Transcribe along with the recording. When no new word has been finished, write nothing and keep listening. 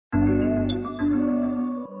ADHD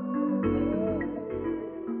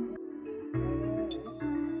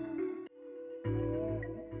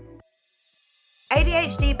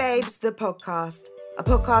Babes, the podcast. A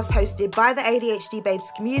podcast hosted by the ADHD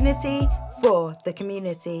Babes community for the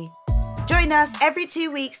community. Join us every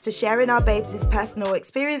 2 weeks to share in our babes' personal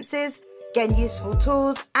experiences, gain useful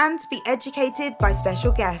tools, and be educated by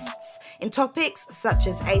special guests in topics such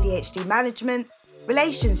as ADHD management,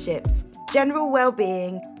 relationships, general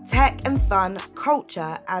well-being, tech and fun,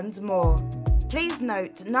 culture, and more. Please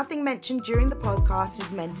note, nothing mentioned during the podcast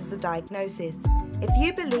is meant as a diagnosis. If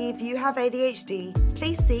you believe you have ADHD,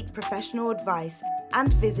 please seek professional advice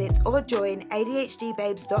and visit or join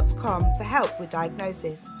ADHDbabes.com for help with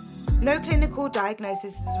diagnosis. No clinical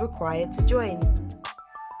diagnosis is required to join.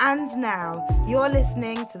 And now, you're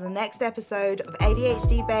listening to the next episode of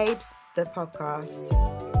ADHD Babes, the podcast.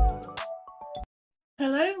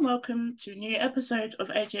 Hello and welcome to a new episode of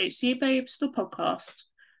ADHD Babes, the podcast.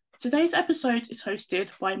 Today's episode is hosted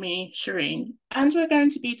by me, Shireen, and we're going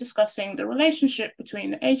to be discussing the relationship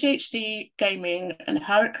between ADHD, gaming, and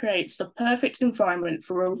how it creates the perfect environment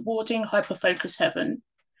for rewarding hyperfocus heaven.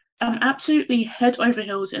 I'm absolutely head over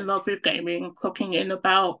heels in love with gaming, clocking in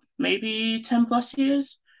about maybe 10 plus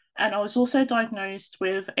years, and I was also diagnosed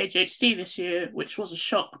with ADHD this year, which was a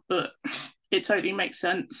shock, but it totally makes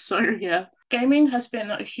sense, so yeah. Gaming has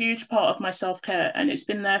been a huge part of my self-care and it's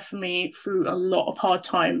been there for me through a lot of hard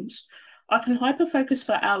times. I can hyper-focus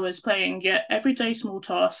for hours playing, yet everyday small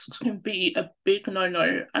tasks can be a big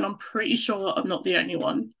no-no, and I'm pretty sure I'm not the only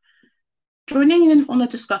one. Joining in on the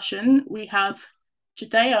discussion, we have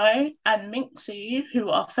Jadei and Minxie, who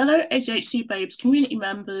are fellow ADHD Babes community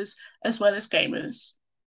members as well as gamers.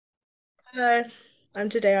 Hello, I'm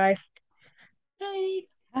Jadei. Hey.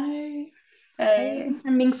 Hi. Hey.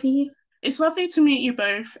 I'm Minxie. It's lovely to meet you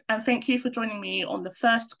both, and thank you for joining me on the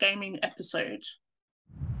first gaming episode.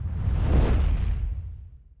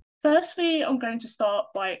 Firstly, I'm going to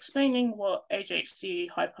start by explaining what ADHD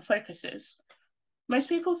hyperfocus is. Most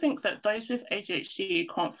people think that those with ADHD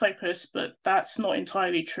can't focus, but that's not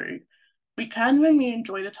entirely true. We can when we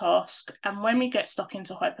enjoy the task and when we get stuck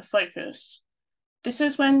into hyperfocus. This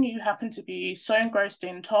is when you happen to be so engrossed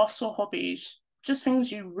in tasks or hobbies, just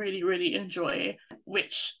things you really, really enjoy,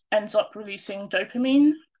 which ends up releasing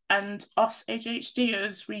dopamine. And us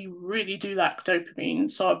ADHDers, we really do lack dopamine.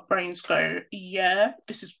 So our brains go, yeah,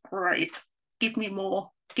 this is great. Give me more.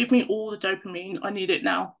 Give me all the dopamine. I need it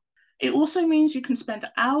now. It also means you can spend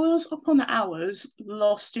hours upon hours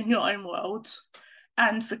lost in your own world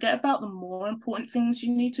and forget about the more important things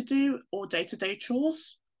you need to do or day-to-day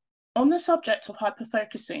chores. On the subject of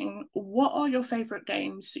hyperfocusing, what are your favourite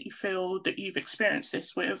games that you feel that you've experienced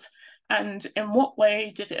this with? And in what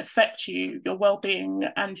way did it affect you, your well-being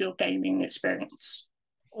and your gaming experience?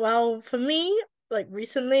 Well, for me, like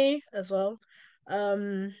recently as well,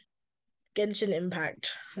 Genshin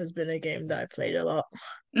Impact has been a game that I played a lot.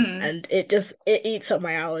 And it eats up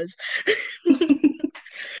my hours. I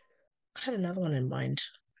had another one in mind.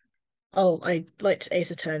 Oh, I liked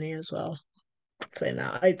Ace Attorney as well. Playing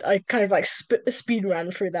that, I kind of like speed ran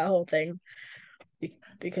through that whole thing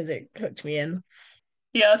because it hooked me in.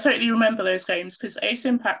 Yeah, I totally remember those games because Ace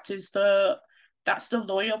Impact is that's the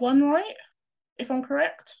lawyer one, right? If I'm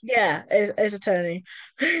correct. Yeah, Ace Attorney.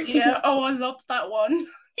 Yeah. Oh, I loved that one.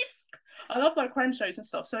 I love like crime shows and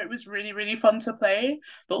stuff, so it was really, really fun to play.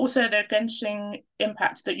 But also the Genshin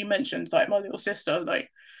Impact that you mentioned, like my little sister, like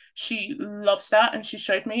she loves that and she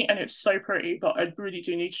showed me and it's so pretty, but I really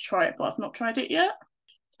do need to try it, but I've not tried it yet.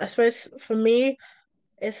 I suppose for me,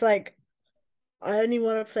 it's like I only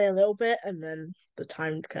want to play a little bit and then the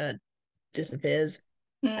time kind of disappears.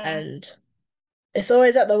 And it's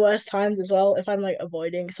always at the worst times as well if I'm like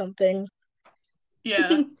avoiding something.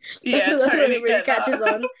 Yeah. Yeah, that's totally when it really catches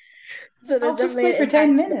on. So I'll just play for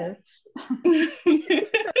 10 minutes.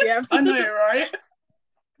 Yeah. I know, right?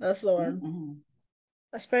 That's the one. Mm-hmm.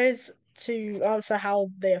 I suppose to answer how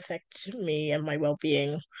they affect me and my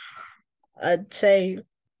well-being, I'd say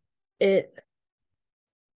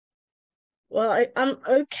I'm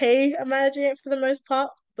okay at managing it for the most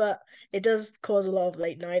part, but it does cause a lot of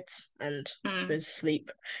late nights, and I suppose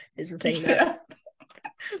sleep is the thing that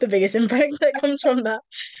the biggest impact that comes from that.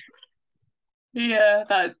 Yeah,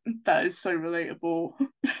 that is so relatable.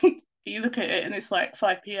 You look at it and it's like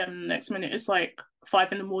 5 p.m. Next minute it's like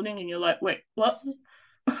 5 a.m. and you're like, wait, what?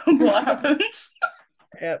 What happened?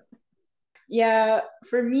 Yep. Yeah,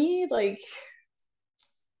 for me, like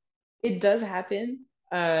it does happen.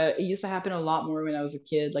 It used to happen a lot more when I was a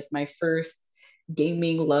kid. Like my first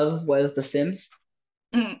gaming love was The Sims.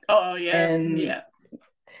 Oh yeah, and yeah.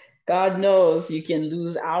 God knows you can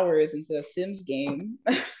lose hours into a Sims game.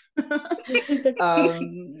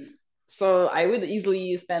 um, so I would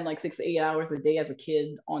easily spend like 6 to 8 hours a day as a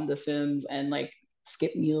kid on The Sims and like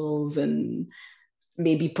skip meals and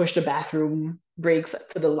maybe push the bathroom breaks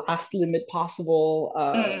to the last limit possible.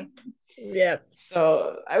 Yeah.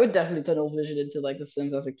 So I would definitely tunnel vision into like The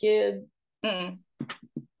Sims as a kid.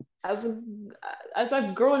 As as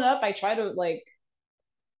I've grown up, I try to like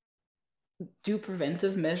do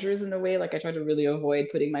preventive measures in a way. Like I try to really avoid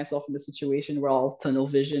putting myself in a situation where I'll tunnel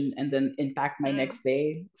vision and then impact my next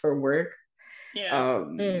day for work. Yeah.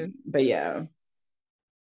 But yeah,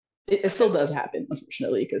 it still does happen,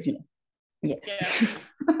 unfortunately, because yeah.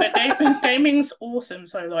 But gaming's awesome.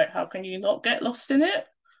 So like, how can you not get lost in it?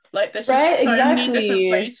 Like, there's just Right, so many different exactly.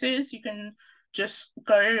 places you can just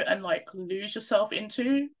go and like lose yourself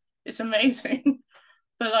into. It's amazing.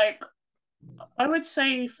 But like, I would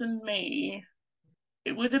say for me,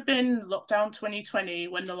 it would have been lockdown 2020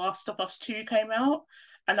 when The Last of Us 2 came out.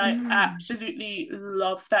 And I absolutely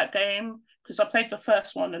loved that game because I played the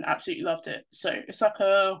first one and absolutely loved it. So it's like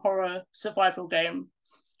a horror survival game.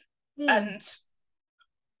 And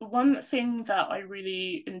one thing that I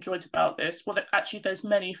really enjoyed about this, well, actually, there's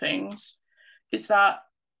many things, is that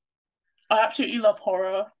I absolutely love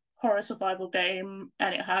horror survival game,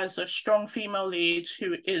 and it has a strong female lead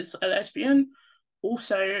who is a lesbian.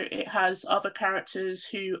 Also, it has other characters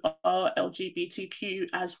who are LGBTQ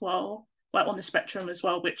as well, like on the spectrum as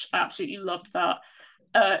well, which I absolutely loved that.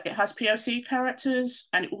 It has POC characters,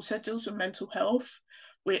 and it also deals with mental health,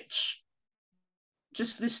 which,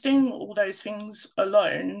 just listing all those things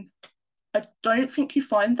alone, I don't think you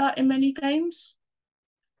find that in many games.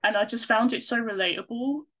 And I just found it so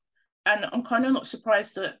relatable. And I'm kind of not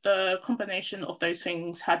surprised that the combination of those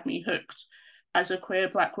things had me hooked as a queer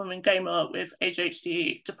Black woman gamer with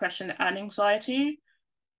ADHD, depression, and anxiety.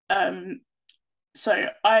 So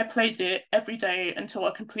I played it every day until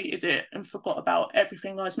I completed it and forgot about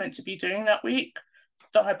everything I was meant to be doing that week.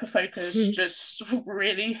 The Hyperfocus just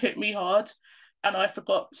really hit me hard. And I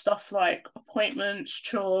forgot stuff like appointments,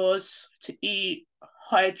 chores, to eat,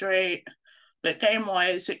 hydrate. But game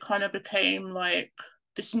wise, it kind of became like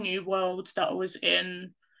this new world that I was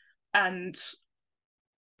in. And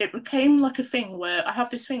it became like a thing where I have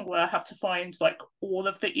this thing where I have to find like all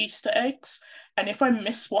of the Easter eggs. And if I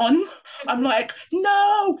miss one, I'm like,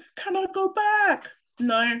 no, can I go back?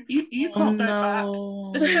 No, you can't go back.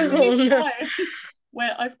 There's so many times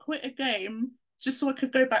where I've quit a game just so I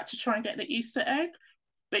could go back to try and get the Easter egg.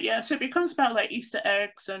 But yeah, so it becomes about like Easter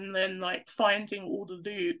eggs and then like finding all the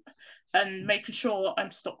loot and making sure I'm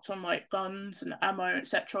stocked on like guns and ammo,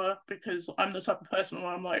 etc. Because I'm the type of person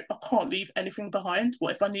where I'm like, I can't leave anything behind.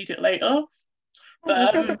 What if I need it later?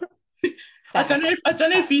 But I don't know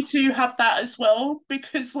if you two have that as well,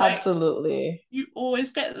 because like absolutely, you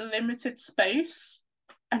always get limited space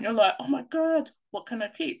and you're like, oh my god, what can I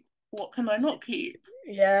keep? What can I not keep?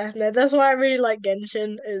 Yeah, no, that's why I really like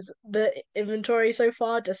Genshin, is the inventory so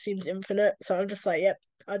far just seems infinite. So I'm just like, yep,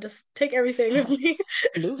 I'll just take everything with me.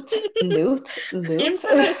 loot. Infinite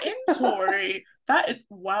inventory. That is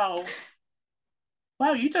wow.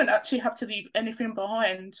 Wow, you don't actually have to leave anything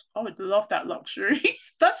behind. I would love that luxury.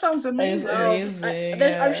 That sounds It's amazing.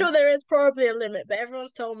 amazing. I'm sure there is probably a limit, but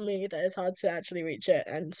everyone's told me that it's hard to actually reach it,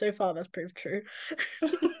 and so far that's proved true.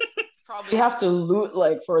 Probably have to loot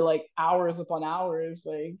like for like hours upon hours.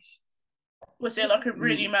 Like, Was it like a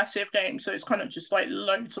really massive game? So it's kind of just like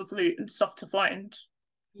loads of loot and stuff to find.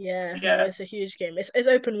 Yeah, no, Yeah. it's a huge game. It's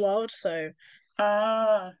open world, so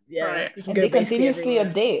Ah, yeah, right. you can and go they basically continuously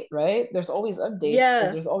everywhere. update, right? There's always updates, so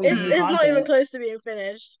Yeah, there's always new it's not even content. close to being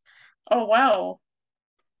finished. Oh wow.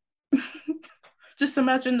 Just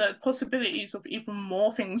imagine the possibilities of even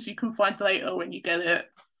more things you can find later when you get it.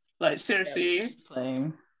 Like Yes. seriously.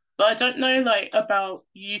 Playing. But I don't know like about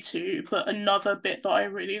you two, but another bit that I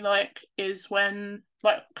really like is when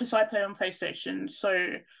like because I play on PlayStation,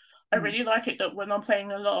 so I really like it that when I'm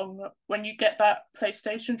playing along, when you get that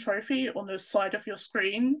PlayStation trophy on the side of your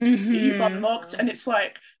screen that you've unlocked, and it's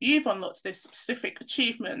like you've unlocked this specific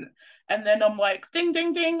achievement, and then I'm like ding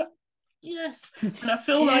ding ding, yes, and I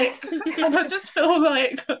feel like and I just feel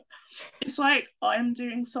like it's like I'm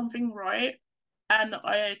doing something right, and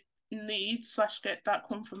I need slash get that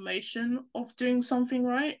confirmation of doing something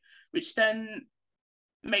right, which then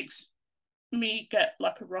makes me get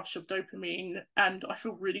like a rush of dopamine and I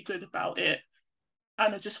feel really good about it.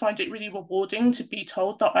 And I just find it really rewarding to be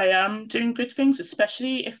told that I am doing good things,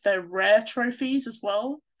 especially if they're rare trophies as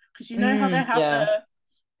well. Because you know how they have Yeah.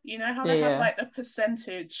 they have like the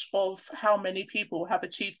percentage of how many people have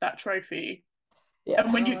achieved that trophy. Yeah.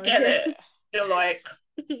 And when you get it, you're like,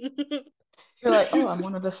 You're like, oh, I'm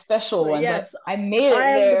one of the special But ones. yes, I made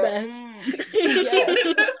I it am the there. best.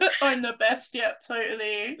 Yes. I'm the best, yeah,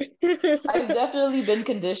 totally. I've definitely been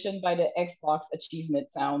conditioned by the Xbox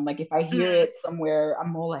achievement sound. Like if I hear it somewhere,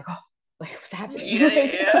 I'm more like, oh, like what's happening?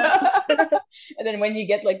 Yeah. And then when you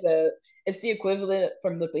get like it's the equivalent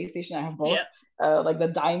from the PlayStation. I have both. Yeah. Like the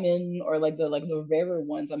diamond or like the rarer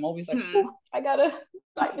ones. I'm always like, oh, I got a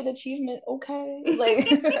diamond achievement. Okay, like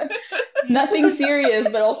nothing serious,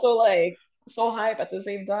 but also like so hype at the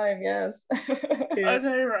same time. Yes. I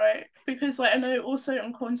know, right? Because like I know also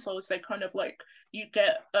on consoles they kind of like you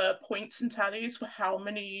get points and tallies for how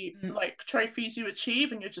many like trophies you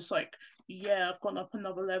achieve, and you're just like, yeah, I've gone up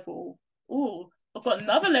another level. Oh, I've got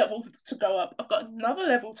another level to go up. I've got another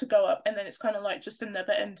level to go up, and then it's kind of like just a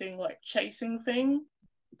never-ending like chasing thing.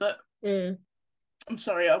 But I'm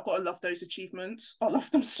sorry, I've got to love those achievements. I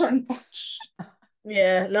love them so much.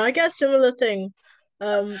 Yeah, no, I get a similar thing.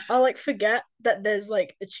 I'll like forget that there's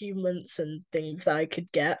like achievements and things that I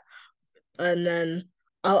could get, and then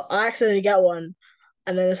I accidentally get one,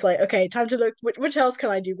 and then it's like, okay, time to look. Which else can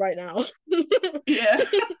I do right now? Yeah.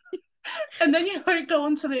 And then you like go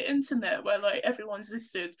onto the internet where like everyone's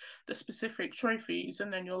listed the specific trophies,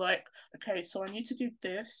 and then you're like, okay, so I need to do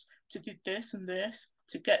this and this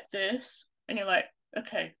to get this, and you're like,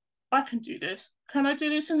 okay, I can do this. Can I do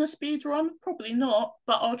this in a speed run? Probably not,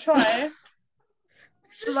 but I'll try.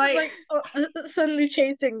 This is Like, like suddenly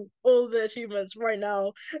chasing all the achievements right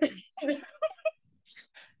now.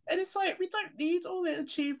 and it's like we don't need all the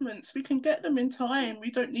achievements. We can get them in time.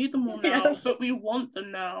 We don't need them all Yeah. now, but we want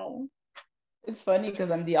them now. It's funny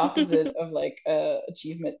because I'm the opposite of like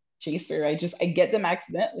achievement chaser. I get them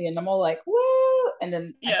accidentally and I'm all like, woo, and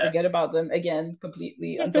then I Yeah. forget about them again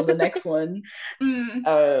completely until the next one.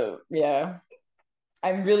 Yeah.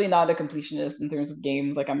 I'm really not a completionist in terms of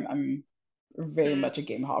games. Like I'm very much a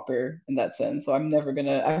game hopper in that sense. So I'm never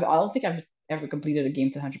gonna I don't think I've ever completed a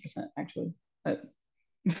game to 100% actually. But,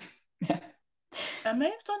 yeah. I may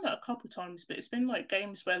have done that a couple times, but it's been like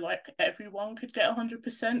games where like everyone could get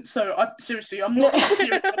 100%. So I seriously, I'm not being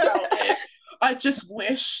serious about it. I just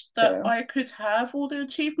wish that Yeah. I could have all the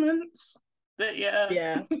achievements. But yeah.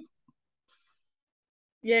 Yeah.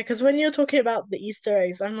 Yeah, because when you're talking about the Easter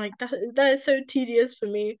eggs, I'm like that is so tedious for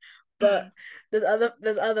me. But there's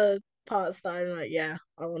other parts that I'm like, yeah,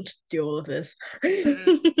 I want to do all of this.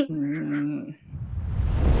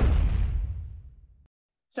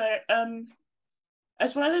 So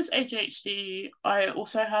as well as ADHD, I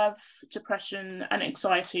also have depression and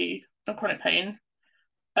anxiety and chronic pain.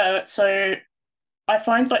 So I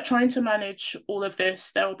find like trying to manage all of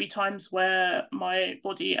this, there will be times where my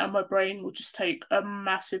body and my brain will just take a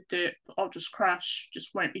massive dip. I'll just crash,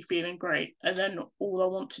 just won't be feeling great. And then all I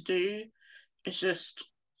want to do is just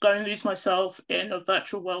go and lose myself in a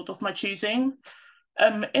virtual world of my choosing.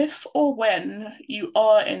 If or when you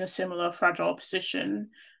are in a similar fragile position,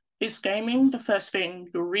 is gaming the first thing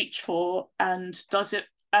you'll reach for, and does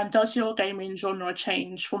your gaming genre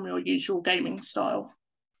change from your usual gaming style?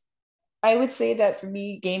 I would say that for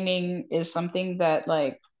me, gaming is something that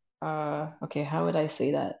like, okay, how would I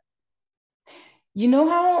say that? You know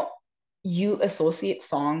how you associate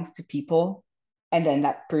songs to people and then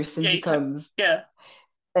that person Yeah, you can. becomes, Yeah.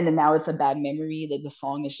 and then now it's a bad memory that the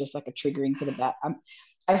song is just like a triggering to the bad.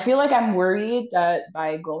 I feel like I'm worried that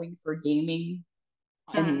by going for gaming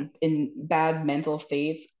and in bad mental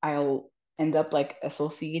states, I'll end up like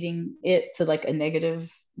associating it to like a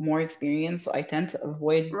negative more experience. So I tend to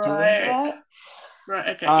avoid doing Right. that. Right,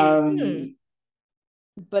 I get you.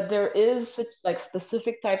 But there is such like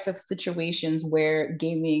specific types of situations where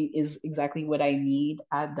gaming is exactly what I need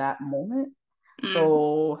at that moment.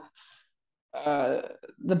 So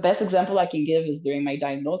the best example I can give is during my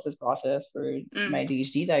diagnosis process for my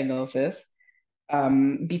ADHD diagnosis.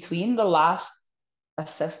 Between the last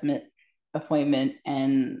assessment appointment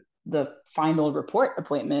and the final report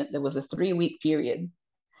appointment, there was a 3-week period.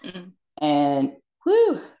 And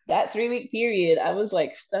whew, that 3-week period, I was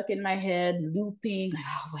like stuck in my head, looping. Like,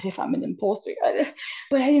 oh, what if I'm an imposter?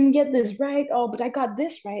 But I didn't get this right. Oh, but I got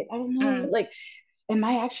this right. I don't know. Like, am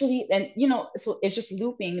I actually? And so it's just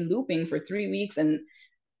looping and looping for 3 weeks. And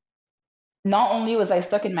not only was I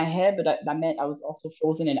stuck in my head, but that meant I was also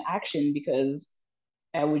frozen in action because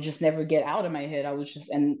I would just never get out of my head. I was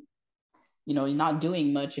just you're not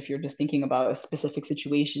doing much if you're just thinking about a specific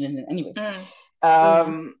situation. And anyways,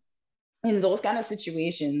 in those kind of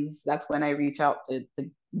situations, that's when I reach out to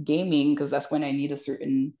gaming because that's when I need a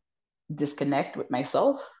certain disconnect with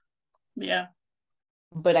myself. Yeah.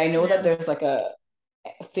 But I know that there's like a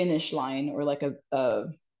finish line or like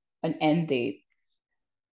an end date.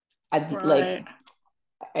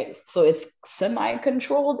 so it's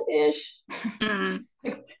semi-controlled-ish. Mm.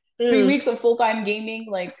 Like 3 weeks of full-time gaming,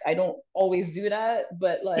 like I don't always do that,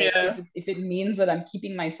 but like Yeah. if it means that I'm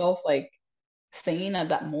keeping myself like sane at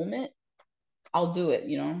that moment, I'll do it,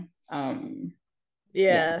 you know. Yeah.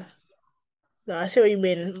 Yeah. No, I see what you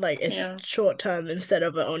mean. Like it's Yeah. short term instead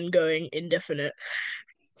of an ongoing, indefinite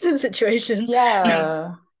situation.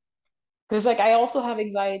 Yeah. Because like I also have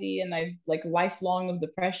anxiety and I've like lifelong of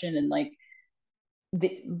depression and like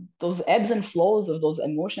those ebbs and flows of those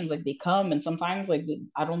emotions, like they come and sometimes like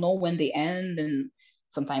I don't know when they end, and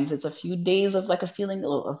sometimes it's a few days of like a feeling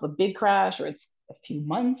of a big crash, or it's a few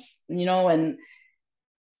months, you know. And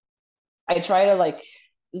I try to like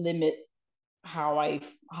limit how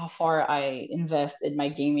far I invest in my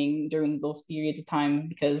gaming during those periods of time,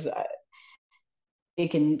 because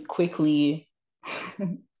it can quickly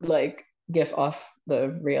like get off the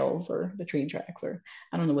rails or the train tracks, or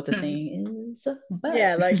I don't know what the Mm. saying is, but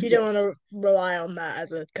Yeah, like you don't want yes. to rely on that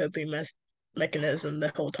as a coping mechanism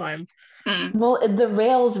the whole time. Mm. Well, it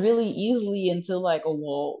derails really easily into like, oh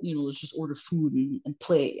well, you know, let's just order food and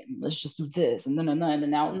play, and let's just do this, and then and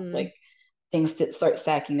now Mm. like things start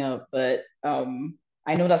stacking up. But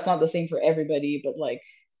I know that's not the same for everybody, but like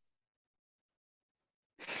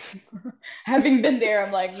having been there,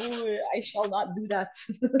 I'm like, ooh, I shall not do that.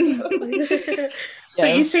 So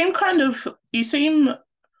Yeah,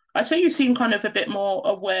 I'd say you seem kind of a bit more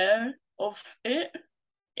aware of it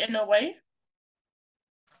in a way.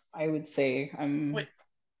 I would say With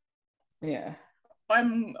yeah.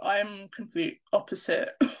 I'm complete opposite.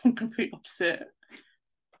 Complete opposite.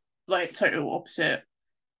 Like total opposite.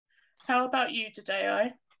 How about you today,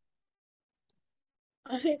 I?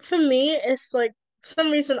 I think for me, it's like for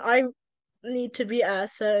some reason I need to be at a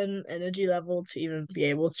certain energy level to even be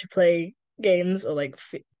able to play games or like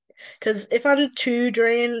because if I'm too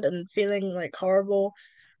drained and feeling like horrible,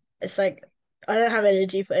 it's like I don't have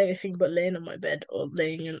energy for anything but laying on my bed or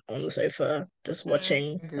laying on the sofa just Mm.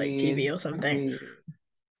 watching like TV Agreed. or something. Agreed.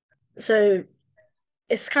 So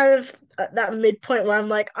it's kind of at that midpoint where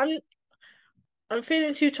I'm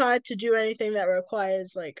feeling too tired to do anything that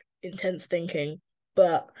requires like intense thinking,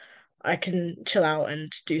 but I can chill out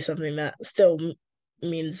and do something that still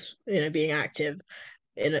means, being active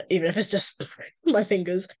even if it's just my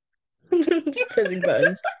fingers pressing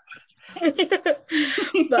buttons.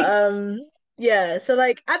 But yeah, so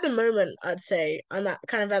like at the moment I'd say I'm at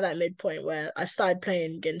kind of at that midpoint where I've started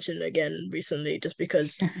playing Genshin again recently just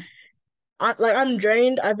because I'm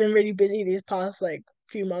drained. I've been really busy these past like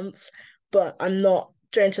few months, but I'm not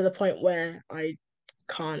drained to the point where I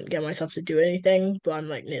can't get myself to do anything, but I'm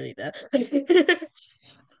like nearly there.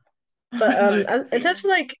 But I know that in terms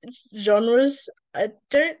feeling. of like genres, they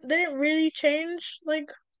didn't really change.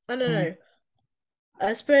 Like I don't know.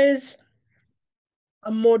 I suppose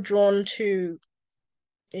I'm more drawn to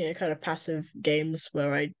kind of passive games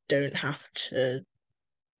where I don't have to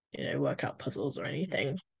work out puzzles or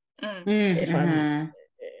anything. Mm. If I'm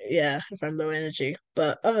Mm-hmm. if I'm low energy.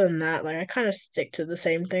 But other than that, like I kind of stick to the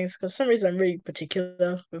same things because for some reason I'm really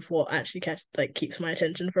particular with what actually keeps my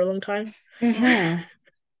attention for a long time. Mm. Mm-hmm.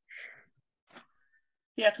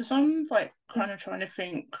 Yeah, because I'm like kind of trying to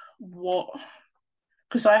think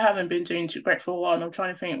because I haven't been doing too great for a while, and I'm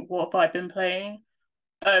trying to think what have I been playing.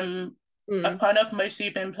 Um, I've Mm. kind of mostly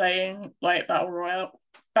been playing like battle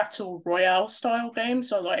royale style games,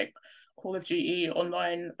 so like Call of Duty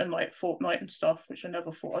online and like Fortnite and stuff, which I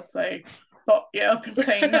never thought I'd play. But yeah, I've been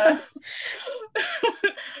playing that.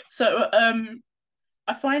 So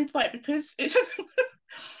I find like because it's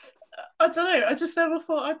I don't know, I just never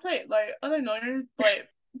thought I'd play it. Like I don't know, like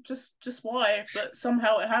just why, but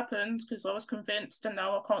somehow it happened because I was convinced and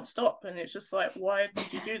now I can't stop, and it's just like, why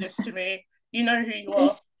did you do this to me? You know who you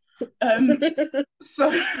are. Um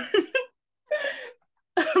so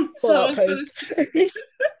Pull so I out was gonna post. say,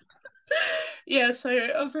 yeah, so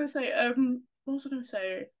I was gonna say, what was I gonna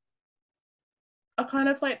say? I kind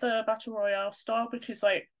of like the battle royale style because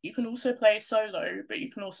like you can also play solo, but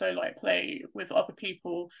you can also like play with other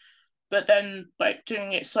people. But then like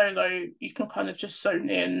doing it solo, you can kind of just zone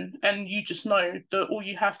in and you just know that all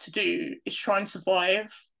you have to do is try and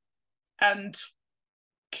survive and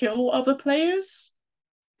kill other players.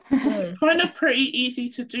 Which is Mm. kind of pretty easy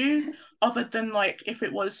to do, other than like if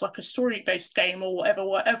it was like a story-based game or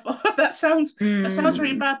whatever. That sounds really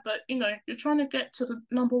Mm. bad, but you're trying to get to the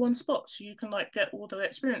number one spot so you can like get all the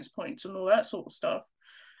experience points and all that sort of stuff.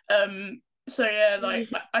 So yeah, like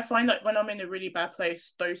I find like when I'm in a really bad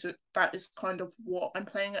place, that is kind of what I'm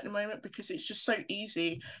playing at the moment because it's just so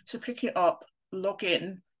easy to pick it up, log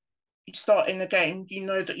in, you start in the game, you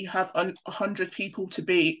know that you have 100 people to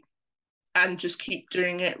beat, and just keep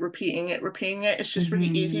doing it, repeating it. It's just really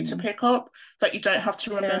easy to pick up. Like, you don't have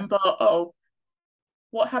to remember, oh,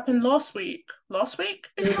 what happened last week? Last week?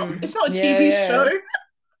 It's not a TV show.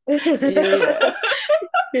 Yeah.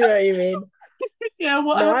 You know what you mean? Yeah,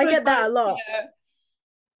 what No, happened? I get that a lot.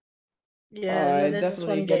 Yeah, and I then there's this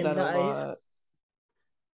definitely one get game that a that lot.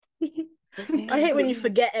 I hate when you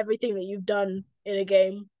forget everything that you've done in a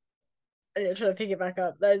game and you're trying to pick it back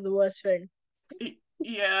up. That is the worst thing.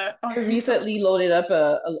 Yeah. I recently loaded up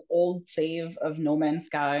an old save of No Man's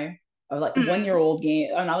Sky, a like 1-year-old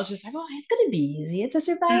game, and I was just like, oh, it's gonna be easy. It's a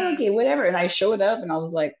survival game, whatever. And I showed up and I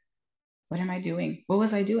was like, what am I doing? What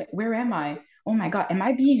was I doing? Where am I? Oh my God, am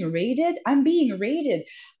I being raided? I'm being raided.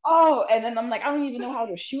 Oh, and then I'm like, I don't even know how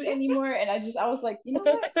to shoot anymore. And I was like, you know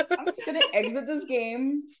what? I'm just gonna exit this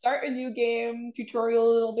game, start a new game, tutorial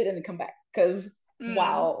a little bit, and then come back. Because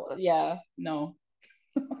wow, yeah, no.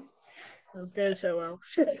 That's going so well.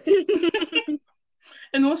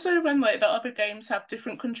 And also when like the other games have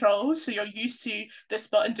different controls, so you're used to this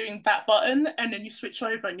button doing that button, and then you switch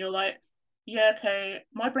over and you're like, yeah, okay,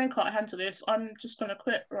 my brain can't handle this. I'm just gonna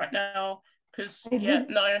quit right now because no.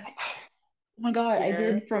 Oh my God,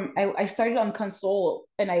 Yeah. I started on console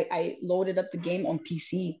and I loaded up the game on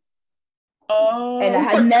PC. Oh, and I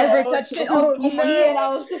had never God. touched it on PC, no. and I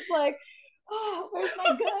was just like, oh, where's my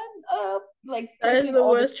gun? Like That is pressing the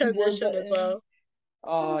all the worst keyboard transition as buttons. well.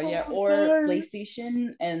 Oh yeah, or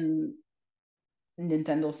PlayStation and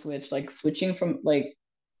Nintendo Switch, like switching from like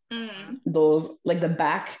those, like the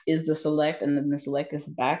back is the select and then the select is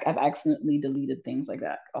the back. I've accidentally deleted things like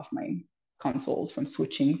that off my consoles from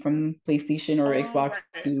switching from PlayStation or Xbox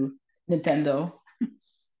to Nintendo.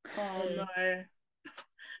 Oh no.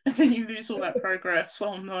 And then you lose all that progress.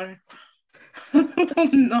 Oh no. Oh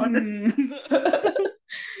no.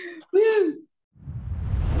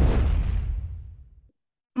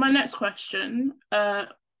 My next question,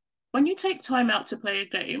 when you take time out to play a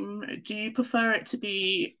game, do you prefer it to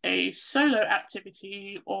be a solo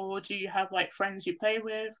activity, or do you have like friends you play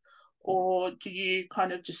with, or do you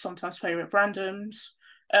kind of just sometimes play with randoms?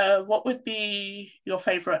 What would be your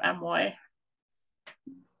favorite and why?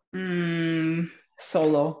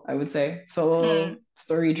 Solo, I would say. Solo,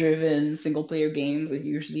 story-driven, single-player games is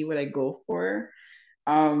usually what I go for.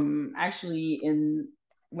 Actually,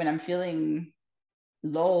 when I'm feeling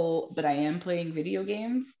low, but I am playing video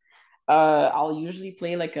games, I'll usually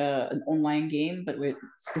play like an online game, but with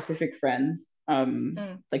specific friends,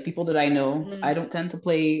 like people that I know. I don't tend to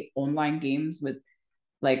play online games with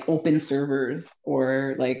like open servers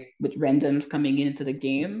or like with randoms coming into the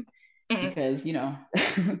game because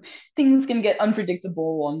things can get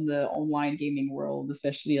unpredictable on the online gaming world,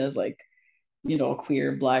 especially as like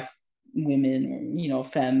queer Black women,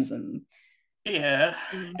 femmes, and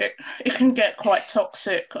it can get quite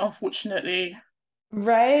toxic, unfortunately.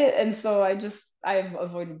 Right. And so I've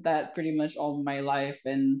avoided that pretty much all my life.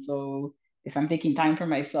 And so if I'm taking time for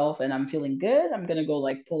myself and I'm feeling good, I'm gonna go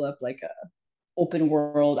like pull up like a open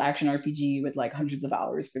world action RPG with like hundreds of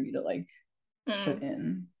hours for me to like put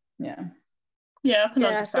in. Yeah. Yeah, I can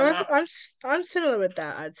understand no, that. I'm similar with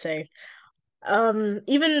that, I'd say.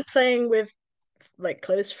 Even playing with like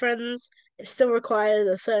close friends, it still requires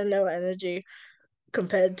a certain level of energy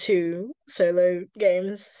compared to solo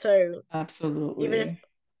games. So absolutely, even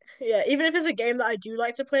if it's a game that I do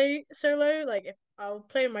like to play solo, like if I'll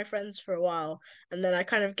play with my friends for a while, and then I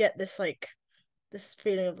kind of get this like this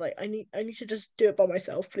feeling of like I need to just do it by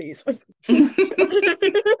myself, please.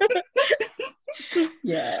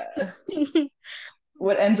 Yeah.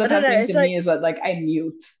 What ends up I don't know, happening it's to like me is that like I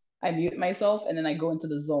mute myself and then I go into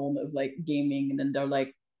the zone of like gaming and then they're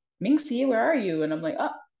like, Mingxi, where are you? And I'm like, oh,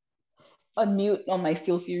 unmute on my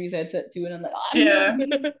Steel Series headset too, and I'm like, oh,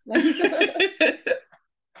 I'm here.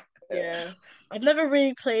 Yeah. I've never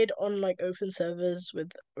really played on like open servers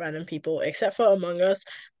with random people except for Among Us,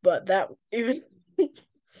 but that even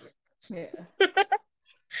Yeah.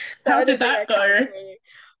 How did that go?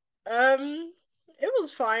 It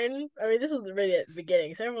was fine. I mean, this was really at the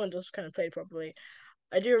beginning, so everyone just kind of played properly.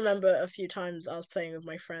 I do remember a few times I was playing with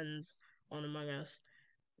my friends on Among Us,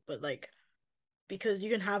 but like because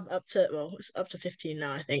you can have up to it's up to 15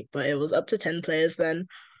 now, I think, but it was up to 10 players then.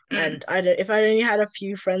 And if I only had a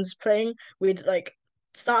few friends playing, we'd like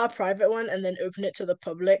start a private one and then open it to the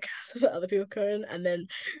public so that other people come in, and then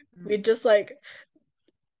we'd just like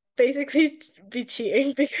basically be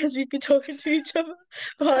cheating because we'd be talking to each other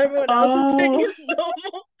while everyone else is playing as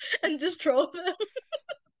normal and just troll them.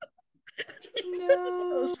 No.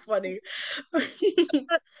 That was funny. But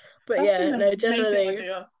That's yeah, an no, amazing generally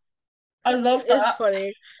idea. I love it's that.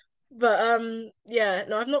 funny. But yeah,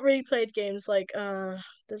 no, I've not really played games like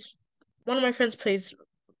there's one of my friends plays,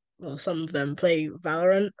 well, some of them play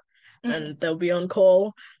Valorant, and they'll be on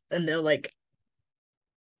call, and they'll like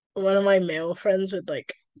one of my male friends would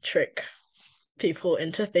like trick people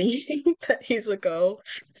into thinking that he's a girl.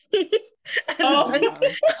 Oh.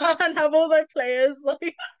 And have all their players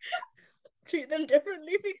like treat them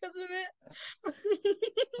differently because of it.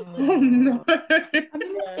 Oh no. I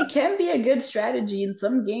mean, it can be a good strategy. In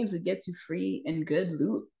some games, it gets you free and good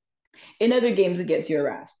loot. In other games, it gets you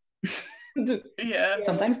harassed. Yeah.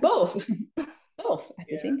 Sometimes both. Both at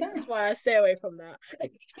the same time. That's why I stay away from that.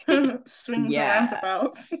 Swings and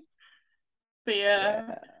roundabouts. But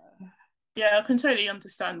yeah, I can totally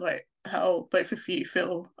understand like how both of you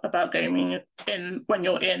feel about gaming in when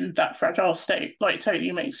you're in that fragile state. Like,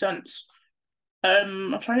 totally makes sense.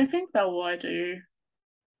 I'm trying to think about what I do.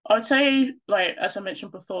 I'd say, like, as I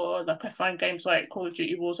mentioned before, like I find games like Call of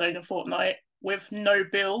Duty Warzone and Fortnite with no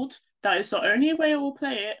build. That is the only way I will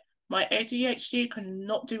play it. My ADHD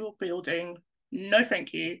cannot do building. No,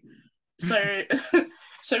 thank you. So,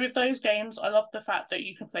 so with those games, I love the fact that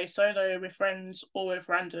you can play solo with friends or with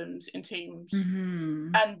randoms in teams.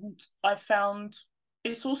 And I found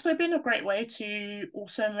it's also been a great way to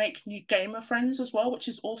also make new gamer friends as well, which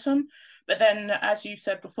is awesome. But then, as you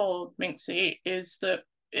said before, Minxie, is that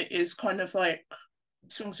it is kind of like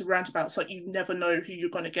swings and roundabouts. Like, you never know who you're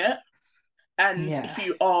going to get. And if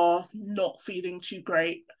you are not feeling too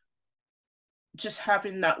great, just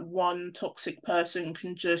having that one toxic person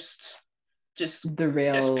can just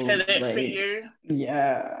derail, just kill it for you.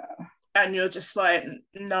 Yeah. And you're just like,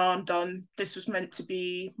 no, I'm done. This was meant to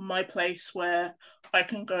be my place where I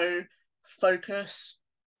can go focus,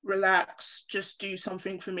 relax, just do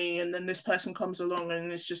something for me. And then this person comes along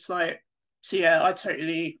and it's just like, so yeah, I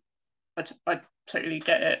totally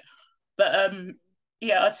get it. But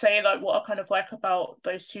yeah, I'd say like what I kind of like about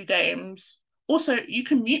those two games. Also, you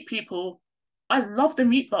can mute people. I love the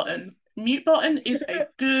mute button. Mute button is a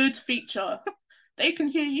good feature. They can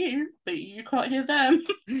hear you, but you can't hear them.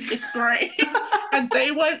 It's great. And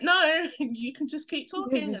they won't know. You can just keep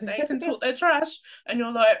talking and they can talk their trash. And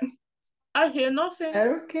you're like, I hear nothing. I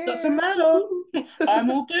don't care. Doesn't matter.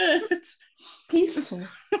 I'm all good. Peaceful.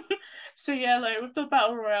 So yeah, like with the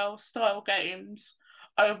Battle Royale style games,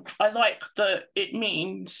 I like that it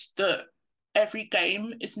means that every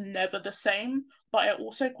game is never the same, but I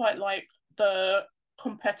also quite like the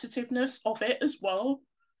competitiveness of it as well,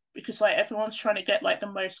 because like everyone's trying to get like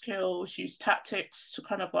the most kills, use tactics to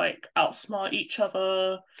kind of like outsmart each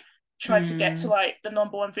other, try to get to like the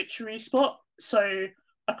number one victory spot. So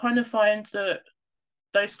I kind of find that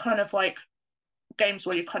those kind of like games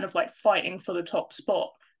where you're kind of like fighting for the top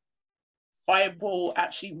spot, I will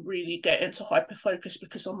actually really get into Hyperfocus,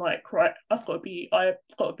 because I'm like, right, I've got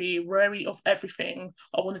to be wary of everything.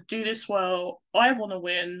 I want to do this well. I want to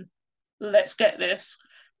win. Let's get this.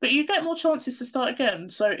 But you get more chances to start again,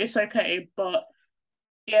 so it's okay. But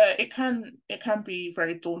yeah, it can be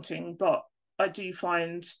very daunting. But I do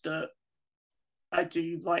find that I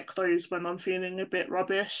do like those when I'm feeling a bit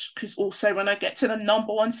rubbish, because also when I get to the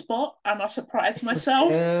number one spot and I surprise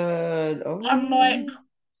myself, I'm like,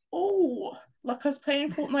 oh, like I was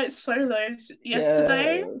playing Fortnite solos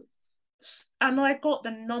yesterday, and I got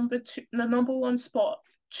the number one spot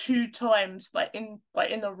 2 times, like in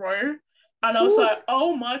a row, and I was like,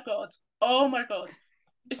 oh my god,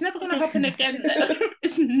 it's never gonna happen again.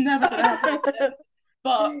 It's never gonna happen again.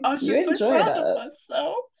 But I was just so proud of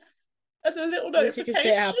myself, and a little notification. You can say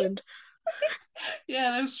it happened.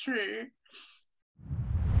 Yeah, that's true.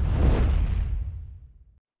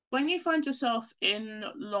 When you find yourself in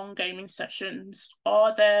long gaming sessions,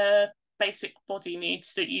 are there basic body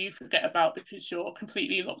needs that you forget about because you're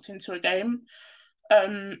completely locked into a game?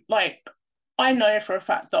 Like, I know for a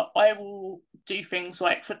fact that I will do things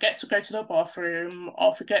like forget to go to the bathroom,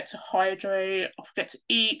 I'll forget to hydrate, I'll forget to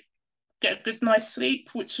eat, get a good night's sleep,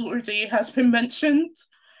 which already has been mentioned.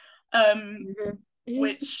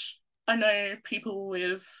 Which I know people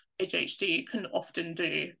with ADHD can often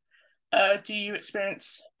do. Do you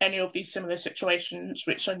experience any of these similar situations,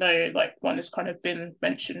 which I know like one has kind of been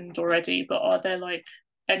mentioned already, but are there like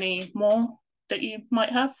any more that you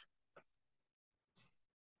might have?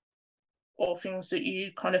 Or things that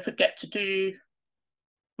you kind of forget to do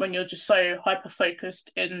when you're just so hyper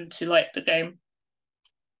focused into like the game?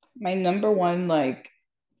 My number one like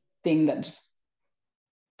thing that just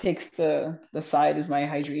takes the side is my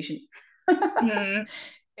hydration.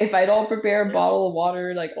 If I don't prepare a bottle of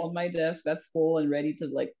water like on my desk that's full and ready to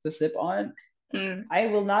like to sip on, I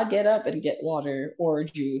will not get up and get water or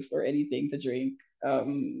juice or anything to drink.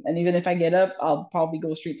 And even if I get up, I'll probably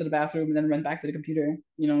go straight to the bathroom and then run back to the computer.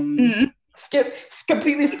 You know,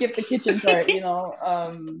 completely skip the kitchen part, you know.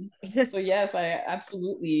 So yes, I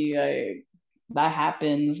absolutely that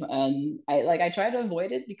happens, and I try to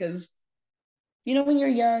avoid it because you know when you're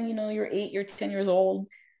young, you know you're 8, you're 10 years old,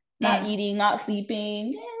 not eating, not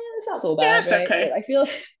sleeping, it's not so Yeah, bad, it's right? okay. I feel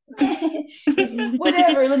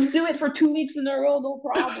whatever, let's do it for 2 weeks in a row, no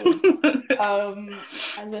problem.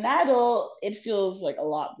 As an adult, it feels like a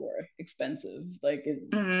lot more expensive. Like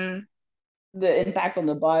the impact on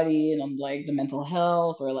the body and on like the mental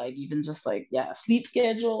health, or like even just like sleep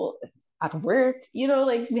schedule at work. You know,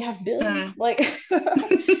 like we have bills. Like,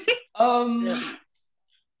 Yeah.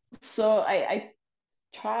 so I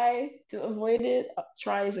try to avoid it.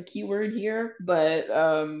 Try is a key word here, but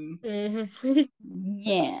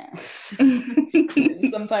yeah.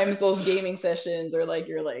 Sometimes those gaming sessions are like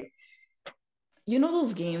you're like, you know,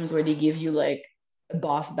 those games where they give you like a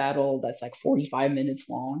boss battle that's like 45 minutes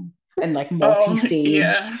long and like multi-stage.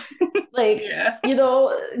 Yeah. Like, Yeah. you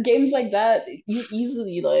know, games like that, you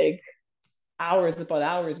easily like hours upon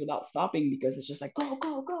hours without stopping because it's just like go,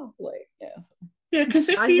 go, go. Like, yeah. Yeah, because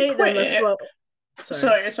if I you hate quit them as it, well.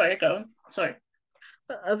 sorry, go on. Sorry.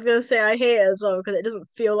 I was gonna say I hate it as well because it doesn't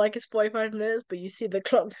feel like it's 45 minutes, but you see the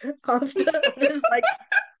clock after, and it's like,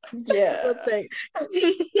 Yeah. let's say.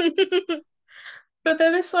 But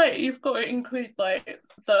then it's like you've got to include like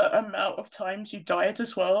the amount of times you died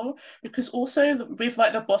as well, because also with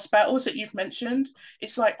like the boss battles that you've mentioned,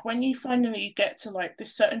 it's like when you finally get to like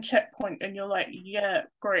this certain checkpoint and you're like, yeah,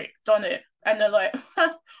 great, done it, and they're like,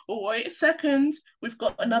 oh wait a second, we've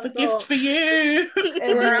got another gift for you,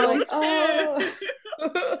 And you're round like, two,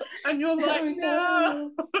 oh. and you're like,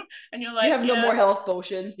 no, and you're You like, have no more health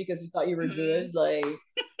potions because you thought you were good. Like,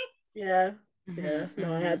 Yeah. Yeah,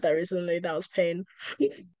 no, I had that recently. That was pain.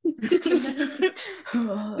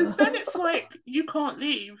 Because then it's like you can't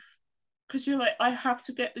leave because you're like, I have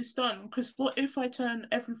to get this done. Because what if I turn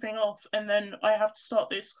everything off and then I have to start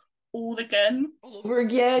this all again? all over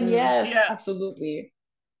again. Yes, Yeah. absolutely.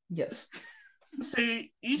 Yes. So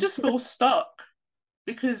you just feel stuck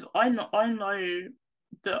because I know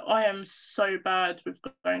that I am so bad with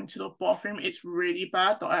going to the bathroom. It's really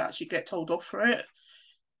bad that I actually get told off for it.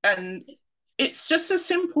 And it's just a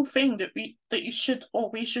simple thing that you should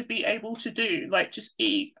or we should be able to do, like just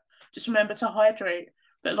eat, just remember to hydrate.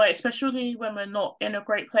 But like especially when we're not in a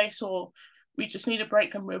great place or we just need a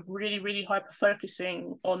break and we're really really hyper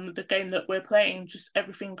focusing on the game that we're playing, just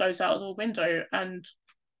everything goes out of the window and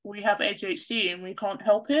we have ADHD and we can't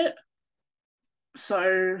help it.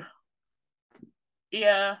 So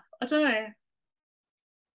yeah, I don't know,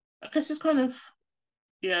 I guess it's kind of,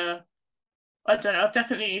 yeah, I don't know. I've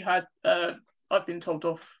definitely had I've been told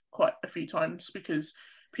off quite a few times because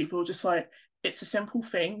people are just like, it's a simple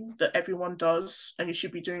thing that everyone does and you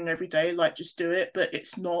should be doing every day, like just do it, but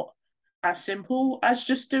it's not as simple as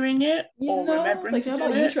just doing it You or know, remembering like to how do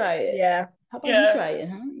about you it. try it? Yeah. How about you Yeah. try it,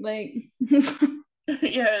 huh? Like,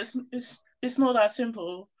 Yeah, it's not that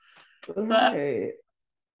simple. But right.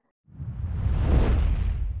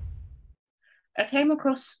 I came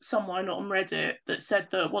across someone on Reddit that said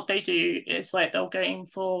that what they do is like they'll game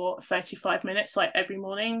for 35 minutes like every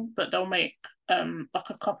morning, but they'll make like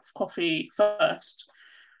a cup of coffee first.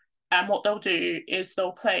 And what they'll do is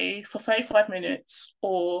they'll play for 35 minutes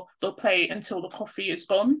or they'll play until the coffee is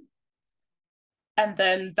gone. And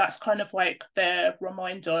then that's kind of like their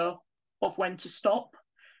reminder of when to stop.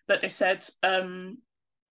 But they said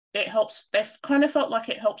it helps, they've kind of felt like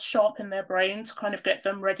it helps sharpen their brain to kind of get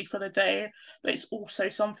them ready for the day, but it's also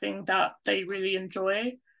something that they really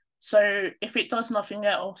enjoy. So if it does nothing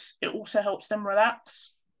else, it also helps them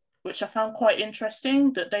relax, which I found quite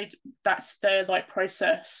interesting that that's their like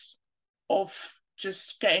process of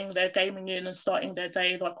just getting their gaming in and starting their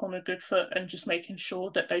day like on a good foot and just making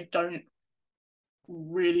sure that they don't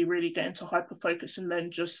really really get into hyper focus and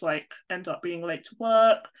then just like end up being late to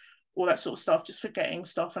work, all that sort of stuff, just forgetting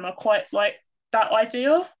stuff. And I quite like that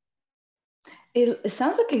idea. It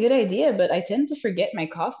sounds like a good idea, but I tend to forget my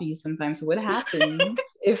coffee sometimes. So what happens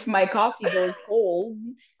if my coffee goes cold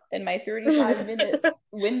and my 35-minute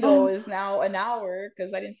window Oh, is now an hour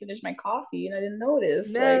because I didn't finish my coffee and I didn't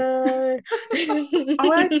notice? Like, No.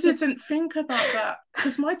 I didn't think about that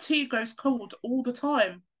because my tea goes cold all the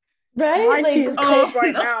time. right? My tea Like, is Oh cold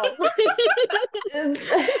right no. now.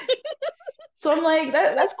 so I'm like,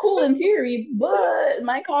 that's cool in theory, but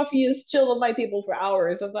my coffee is chill on my table for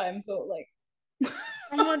hours sometimes. So like,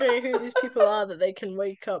 I'm wondering who these people are that they can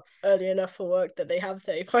wake up early enough for work that they have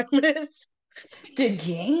 35 minutes. good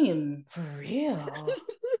game for real.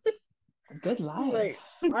 Good life. Like,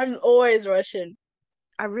 I'm always rushing.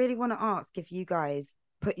 I really want to ask if you guys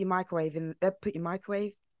put your microwave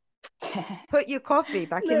put your coffee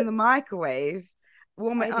back in the microwave,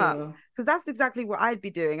 warm it up. Because that's exactly what I'd be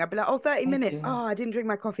doing. I'd be like, oh, 30 minutes. Oh, I didn't drink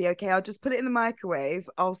my coffee. Okay, I'll just put it in the microwave.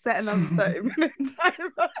 I'll set another 30-minute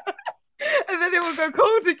timer. And then it will go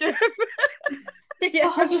cold again.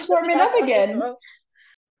 Yeah, I'll just warm it up again. Well.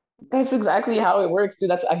 That's exactly how it works,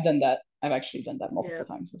 dude. I've done that. I've actually done that multiple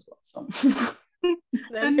times as well. So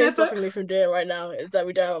the only thing stopping me from doing it right now is that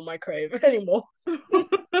we don't have a microwave anymore. So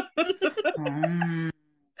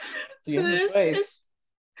you have no choice.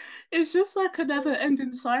 It's just like a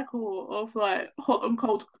never-ending cycle of like hot and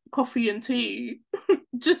cold coffee and tea.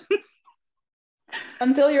 Just...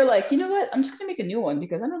 Until you're like, you know what? I'm just gonna make a new one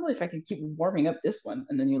because I don't know if I can keep warming up this one.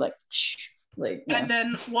 And then you're like, yeah. And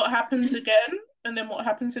then what happens again? And then what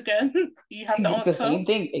happens again? You have the answer. The same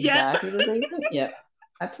thing, exactly the same thing. Yeah,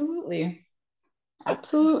 absolutely.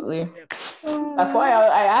 That's why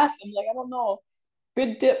I asked him. Like, I don't know,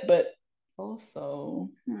 good tip, but also,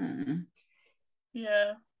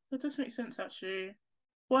 yeah, that does make sense actually.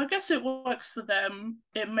 Well, I guess it works for them.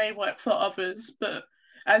 It may work for others, but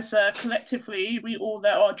as collectively we all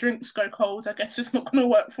let our drinks go cold, I guess it's not going to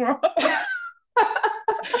work for us.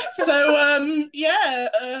 So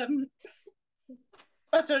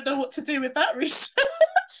I don't know what to do with that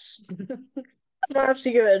research. I'll have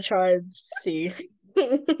to give it a try and see.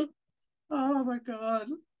 Oh my god.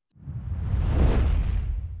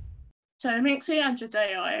 So Minxie and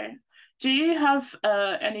Jadei, do you have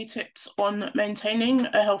any tips on maintaining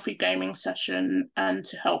a healthy gaming session and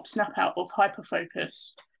to help snap out of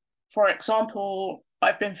hyperfocus? For example,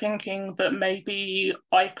 I've been thinking that maybe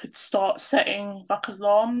I could start setting like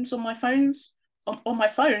alarms on my phones. On my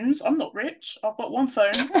phones? I'm not rich. I've got one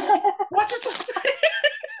phone. What did I say?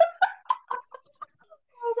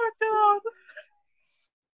 Oh my god.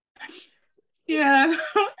 Yeah.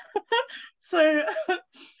 So,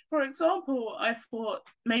 for example, I thought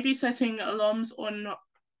maybe setting alarms on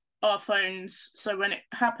our phones, so when it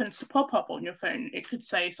happens to pop up on your phone, it could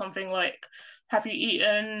say something like, have you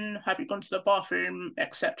eaten, have you gone to the bathroom,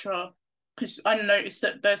 etc. Because I noticed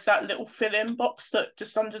that there's that little fill-in box that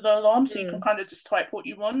just under the alarm, so you can kind of just type what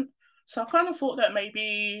you want. So I kind of thought that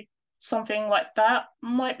maybe something like that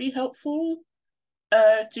might be helpful.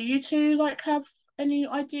 Do you two like have any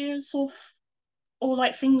ideas of, or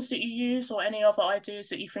like things that you use, or any other ideas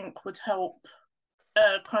that you think would help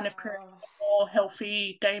kind of create a more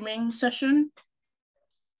healthy gaming session?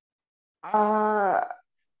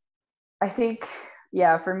 I think,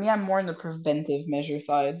 yeah, for me, I'm more in the preventive measure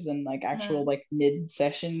sides than like actual like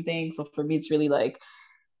mid-session things. So for me, it's really like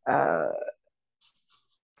I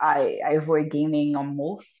avoid gaming on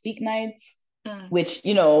most weeknights, which,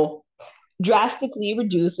 you know, drastically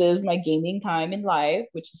reduces my gaming time in life,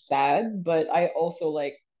 which is sad, but I also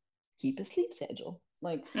like keep a sleep schedule.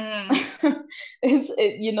 Like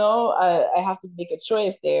you know, I have to make a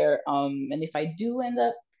choice there. And if I do end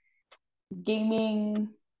up gaming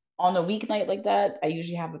on a weeknight like that, I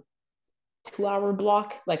usually have a 2-hour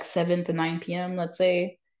block, like 7 to 9 p.m., let's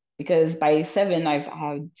say, because by 7 I've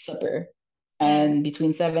had supper. And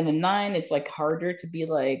between 7 and 9, it's like harder to be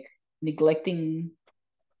like neglecting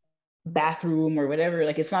bathroom or whatever.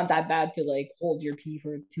 Like it's not that bad to like hold your pee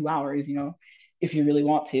for 2 hours, you know, if you really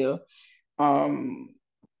want to.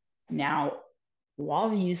 Now,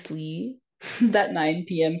 obviously, that 9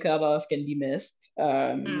 p.m. cutoff can be missed,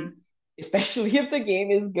 especially if the game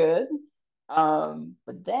is good.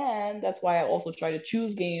 But then that's why I also try to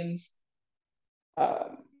choose games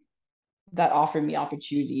that offer me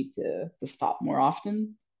opportunity to stop more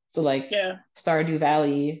often. So like Stardew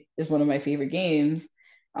Valley is one of my favorite games.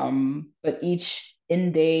 But each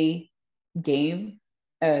in-day game,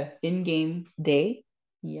 in-game day,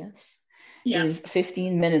 is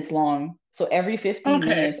 15 minutes long. So every 15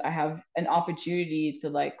 minutes, I have an opportunity to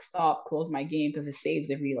like stop, close my game because it saves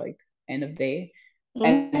every like end of day.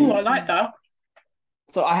 Oh, I like that.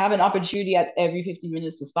 So I have an opportunity at every 15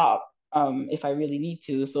 minutes to stop if I really need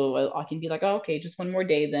to. So I can be like, oh, okay, just one more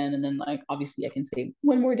day then. And then like, obviously I can say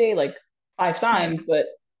one more day, like 5 times, but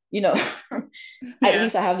you know, at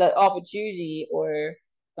least I have that opportunity. Or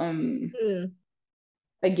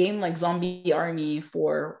a game like Zombie Army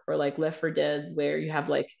or like Left 4 Dead, where you have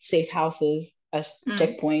like safe houses as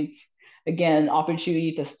checkpoints. Again,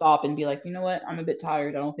 opportunity to stop and be like, you know what, I'm a bit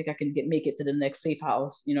tired. I don't think I can make it to the next safe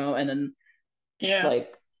house, you know, and then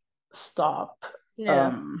like stop.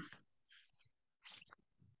 And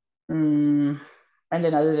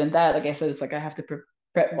then other than that, like I said, it's like I have to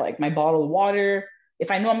prep like my bottle of water.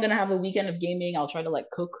 If I know I'm gonna have a weekend of gaming, I'll try to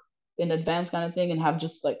like cook in advance kind of thing and have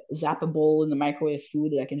just like zap a bowl in the microwave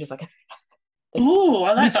food that I can just like oh,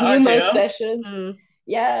 I like between that idea. my sessions.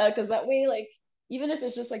 Yeah, because that way like even if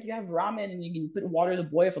it's just like you have ramen and you can put water to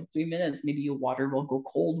boil for 3 minutes, maybe your water will go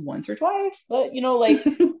cold once or twice. But like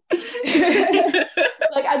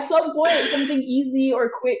like at some point something easy or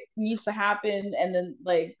quick needs to happen, and then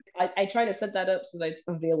like I try to set that up so that it's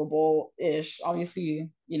available ish. Obviously,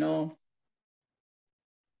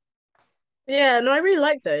 Yeah, no, I really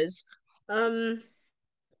like those. Um,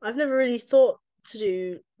 I've never really thought to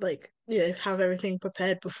do like, have everything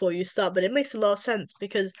prepared before you start, but it makes a lot of sense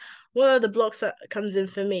because one of the blocks that comes in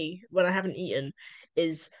for me when I haven't eaten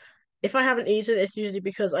is if I haven't eaten, it's usually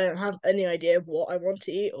because I don't have any idea what I want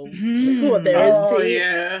to eat or what there is to Oh eat.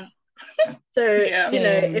 yeah. So, Yeah.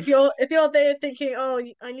 if you're there thinking, oh,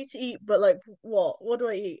 I need to eat, but like what do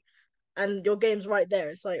I eat? And your game's right there.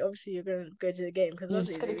 It's like obviously you're gonna go to the game because you're that's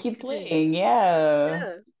just gonna easy. keep It's easy. playing. Yeah.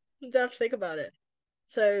 Yeah, you don't have to think about it.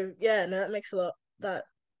 So yeah, no, that makes a lot. That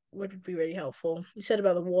would be really helpful. You said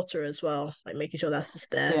about the water as well, like making sure that's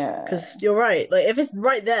just there. Because Yeah. you're right. Like if it's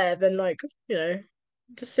right there, then like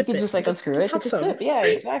just You sip can it. just like go through Just it, have take a some. sip. Yeah,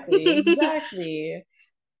 exactly. Exactly.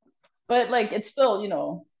 But like it's still,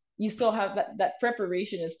 you still have that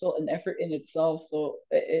preparation is still an effort in itself. So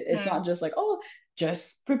it's not just like, oh,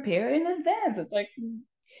 just prepare in advance. It's like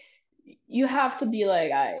you have to be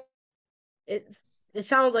like, It it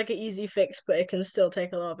sounds like an easy fix, but it can still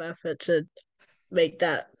take a lot of effort to make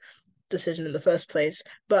that decision in the first place.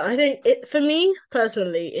 But I think it for me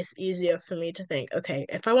personally, it's easier for me to think, okay,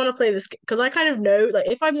 if I want to play this game, because I kind of know, like,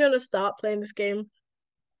 if I'm gonna start playing this game,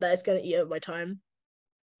 that it's gonna eat up my time.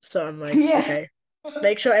 So I'm like, yeah, okay,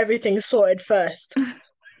 make sure everything's sorted first.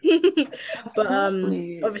 But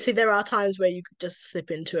absolutely. obviously there are times where you could just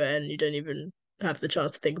slip into it and you don't even have the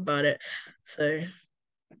chance to think about it. So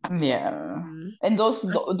Yeah. um, And those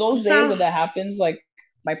I, I those days when found, that happens, like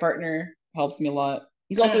my partner helps me a lot.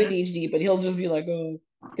 He's also ADHD, but he'll just be like, oh,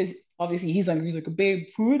 because obviously he's hungry. He's like, babe,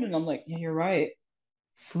 food, and I'm like, yeah, you're right,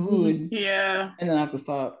 food, Yeah. and then I have to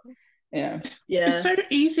stop. Yeah. It's yeah, so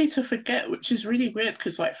easy to forget, which is really weird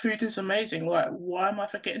because like food is amazing. Like, why am I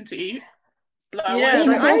forgetting to eat? Like, what yeah, is I'm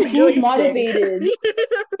like wrong I so with enjoy food me? eating. motivated.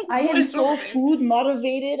 I What am is wrong so with me? food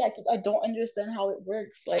motivated. I don't understand how it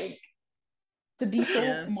works. Like to be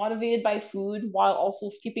so Yeah, motivated by food while also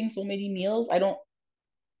skipping so many meals. I don't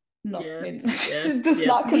know. yeah, yeah, It does yep.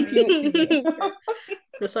 not compute to me.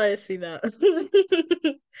 Precisely that.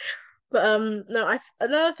 But no,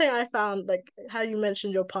 another thing I found, like how you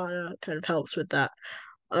mentioned your partner kind of helps with that.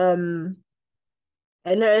 Um,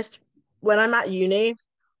 I noticed when I'm at uni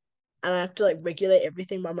and I have to like regulate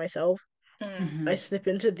everything by myself, Mm. I Mhm. slip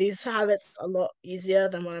into these habits a lot easier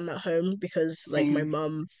than when I'm at home because like my Same.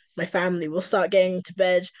 mum, my family will start getting to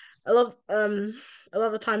bed. A lot a lot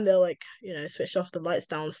of the time they'll like, switch off the lights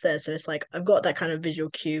downstairs. So it's like I've got that kind of visual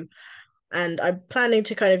cue and I'm planning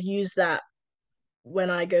to kind of use that when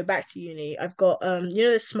I go back to uni. I've got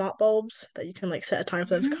the smart bulbs that you can like set a time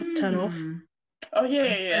for them to turn off. Mm. Oh yeah,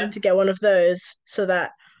 I'm yeah, planning yeah. to get one of those so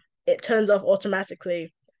that it turns off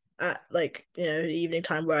automatically at like the evening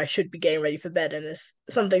time where I should be getting ready for bed, and it's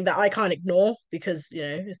something that I can't ignore because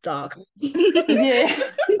it's dark. Yeah.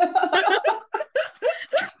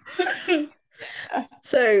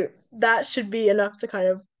 So that should be enough to kind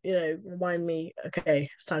of remind me, okay,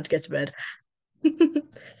 it's time to get to bed.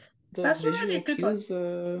 Those That's a really visual good. cues,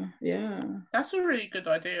 yeah. That's a really good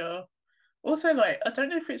idea. Also, like, I don't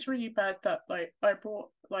know if it's really bad that like I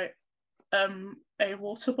brought like a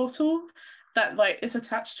water bottle that like is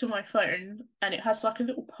attached to my phone and it has like a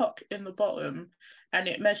little puck in the bottom and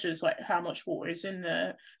it measures like how much water is in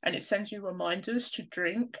there and it sends you reminders to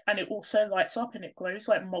drink and it also lights up and it glows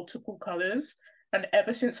like multiple colors, and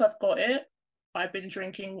ever since I've got it I've been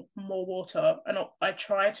drinking more water, and I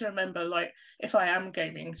try to remember like if I am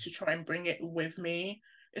gaming to try and bring it with me.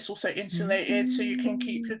 It's also insulated so you can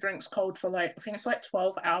keep Mm. your drinks cold for like I think it's like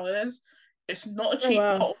 12 hours. It's not a Oh cheap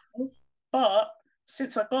wow. bottle, but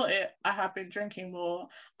since I got it, I have been drinking more,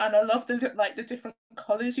 and I love the different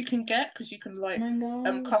colors you can get because you can Oh like my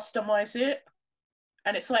god. customize it,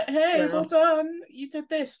 and it's like, hey, well Wow. done, you did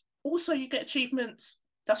this. Also, you get achievements.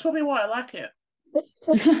 That's probably why I like it.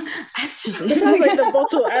 Actually, That sounds like the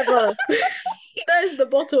bottle ever. That is the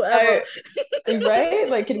bottle ever. I right?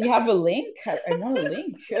 Like, can we have a link? I want a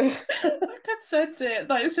link. I could send it.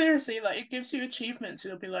 Like seriously, like it gives you achievements.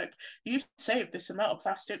 It'll be like you've saved this amount of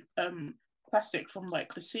plastic from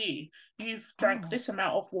like the sea. You've drank Oh, this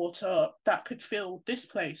amount of water that could fill this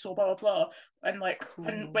place or blah blah blah. And like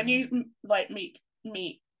when cool. you like meet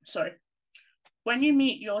sorry when you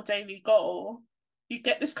meet your daily goal, you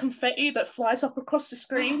get this confetti that flies up across the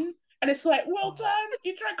screen, and it's like, well Oh, done,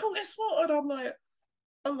 you drank all this water. And I'm like,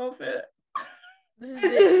 I love it. this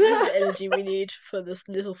is the energy we need for this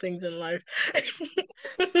little things in life.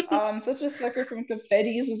 I'm such a sucker from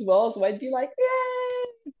confettis as well, so I'd be like,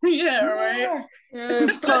 yay! Yeah, right. More! Yeah,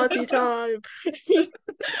 party time.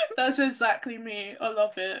 That's exactly me. I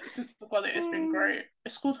love it. Since I got it, it's been great.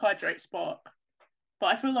 It's called Hydrate Spark.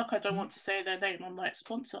 But I feel like I don't want to say their name. I'm like,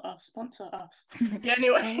 sponsor us, sponsor us. Yeah,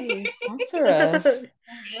 anyway. Hey, sponsor us.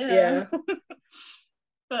 Yeah.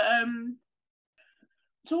 But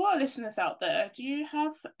to our listeners out there, do you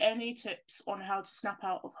have any tips on how to snap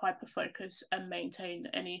out of hyperfocus and maintain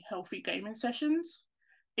any healthy gaming sessions?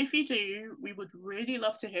 If you do, we would really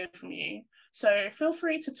love to hear from you. So feel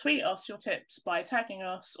free to tweet us your tips by tagging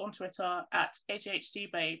us on Twitter at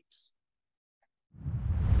ADHDBabes.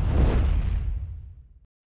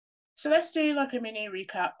 So let's do like a mini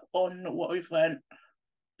recap on what we've learned.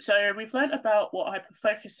 So we've learned about what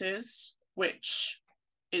hyperfocus is, which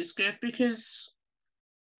is good because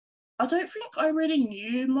I don't think I really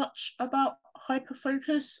knew much about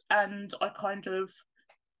hyperfocus, and I kind of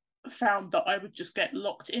found that I would just get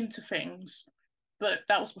locked into things. But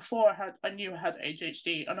that was before I knew I had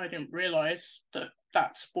ADHD, and I didn't realise that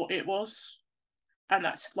that's what it was. And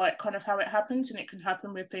that's like kind of how it happens, and it can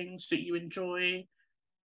happen with things that you enjoy,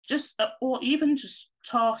 just or even just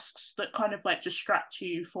tasks that kind of like distract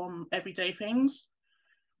you from everyday things.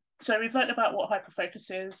 So we've learned about what hyperfocus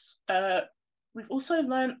is. We've also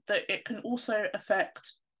learned that it can also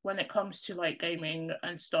affect, when it comes to like gaming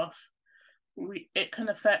and stuff, it can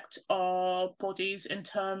affect our bodies in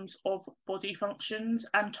terms of body functions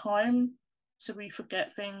and time. So we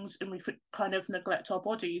forget things, and we kind of neglect our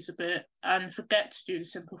bodies a bit and forget to do the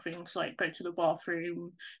simple things like go to the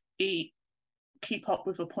bathroom, eat, keep up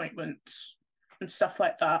with appointments and stuff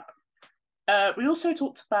like that. We also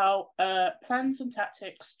talked about plans and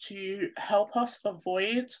tactics to help us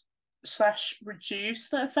avoid / reduce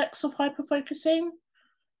the effects of hyperfocusing.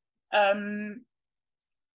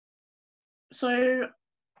 So,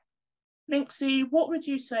 Minxie, what would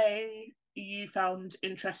you say you found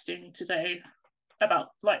interesting today about,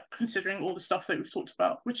 like, considering all the stuff that we've talked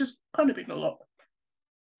about, which has kind of been a lot?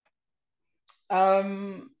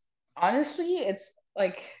 Honestly, it's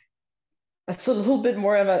like it's a little bit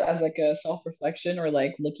more of a as like a self-reflection or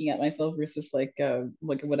like looking at myself versus like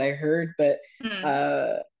what I heard, but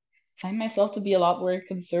find myself to be a lot more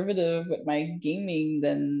conservative with my gaming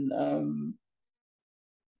than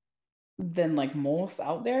like most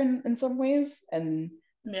out there in some ways. And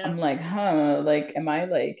I'm like, like am I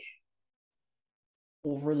like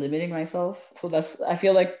over limiting myself? So I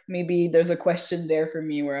feel like maybe there's a question there for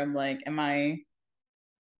me where I'm like, am I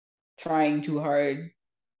trying too hard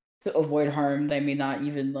to avoid harm that I may not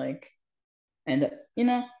even like end up,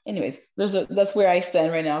 anyways, that's where I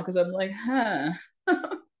stand right now, because I'm like, yeah.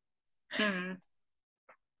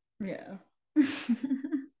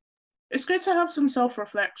 It's good to have some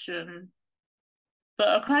self-reflection, but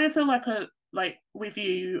I kind of feel like with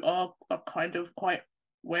you are kind of quite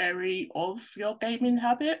wary of your gaming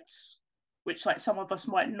habits, which like some of us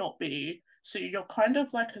might not be. So you're kind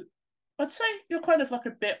of like I'd say you're kind of like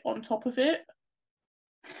a bit on top of it.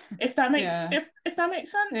 If that makes if that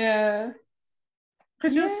makes sense. Yeah.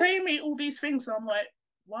 Because you're saying me all these things, and I'm like,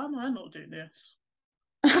 why am I not doing this?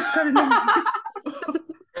 What's going on?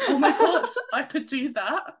 Oh my god, I could do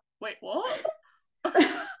that. Wait, what?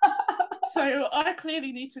 So I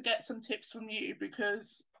clearly need to get some tips from you,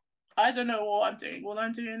 because I don't know what I'm doing. All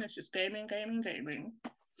I'm doing is just gaming.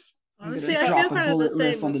 Honestly, I feel kind of the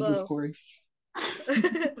same on as the well. Discord.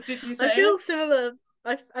 What did you say? I feel similar.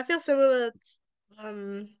 I feel similar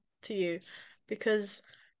to you, because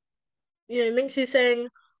Minxie's saying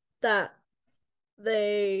that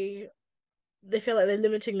they feel like they're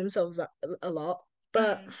limiting themselves a lot,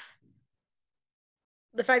 but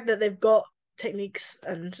the fact that they've got techniques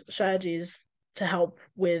and strategies to help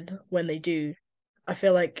with when they do, I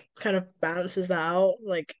feel like kind of balances that out.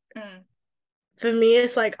 Like for me,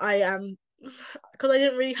 it's like I am, because I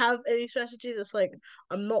didn't really have any strategies. It's like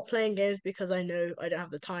I'm not playing games because I know I don't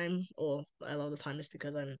have the time, or a lot of the time it's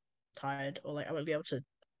because I'm tired, or like I won't be able to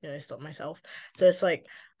stop myself. So it's like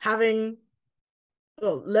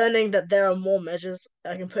learning that there are more measures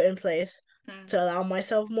I can put in place to allow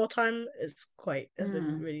myself more time has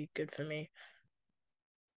been really good for me.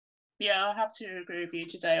 Yeah, I have to agree with you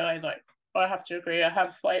today. I have to agree. I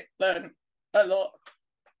have like learned a lot,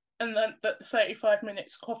 and then that the 35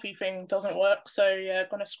 minutes coffee thing doesn't work. So yeah,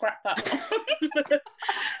 gonna scrap that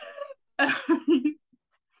one.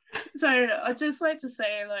 So I'd just like to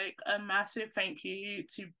say like a massive thank you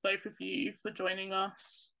to both of you for joining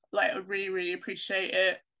us. Like I really, really appreciate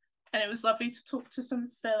it. And it was lovely to talk to some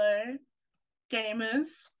fellow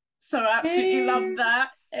gamers. So I absolutely love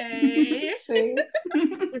that.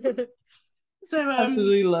 So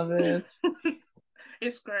absolutely love it.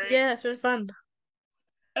 It's great. Yeah, it's been fun.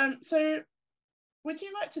 So would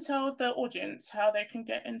you like to tell the audience how they can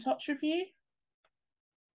get in touch with you?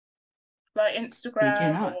 Like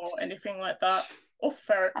Instagram or anything like that? Or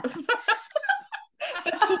fair.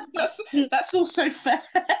 That's also fair.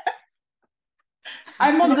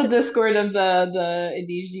 I'm on the Discord of the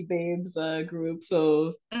ADHD Babes group,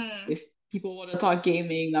 so if people want to talk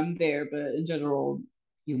gaming, I'm there, but in general,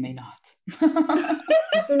 you may not.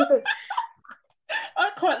 I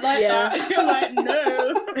quite like that. You're like,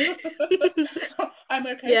 no. I'm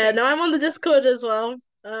okay. Yeah, no, I'm on the Discord as well.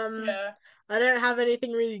 Yeah. I don't have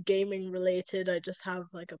anything really gaming related. I just have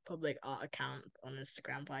like a public art account on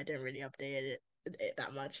Instagram, but I don't really update it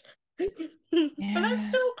that much. Yeah. But that's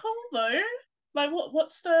still cool though. Like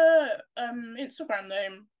what's the Instagram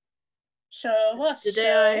name? Show us. The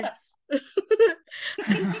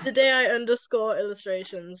day I underscore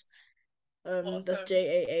illustrations. Awesome. That's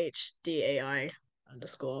JAHDAI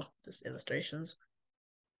underscore just illustrations.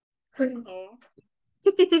 Cool.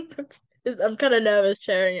 I'm kind of nervous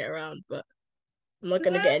sharing it around, but I'm not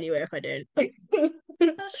gonna get anywhere if I don't.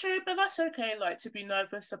 That's true, but that's okay, like, to be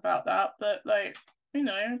nervous about that, but, like, you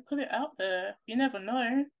know, put it out there. You never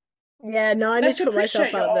know. Yeah, no, I need to put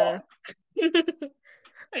myself out there.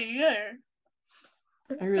 There you go.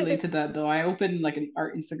 I relate to that, though. I opened, like, an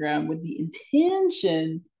art Instagram with the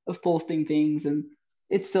intention of posting things, and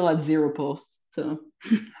it's still at 0 posts, so...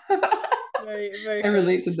 very, very I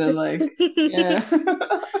relate to that, like, yeah.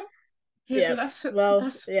 Yeah,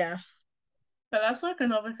 but yeah. But that's like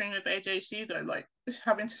another thing with ADHD though, like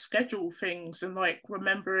having to schedule things and like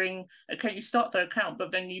remembering, okay, you start the account, but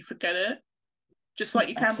then you forget it. Just like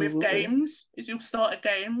you can with games, is you'll start a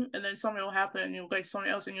game and then something will happen and you'll go to something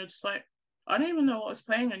else and you're just like, I don't even know what I was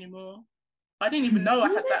playing anymore. I didn't even know I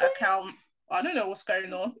had that account. I don't know what's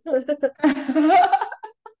going on.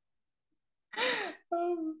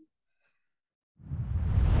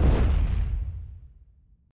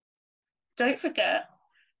 Don't forget,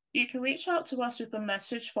 you can reach out to us with a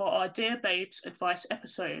message for our Dear Babes advice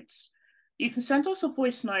episodes. You can send us a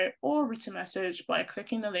voice note or a written message by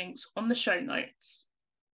clicking the links on the show notes.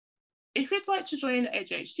 If you'd like to join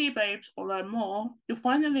ADHD Babes or learn more, you'll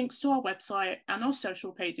find the links to our website and our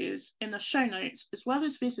social pages in the show notes, as well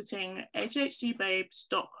as visiting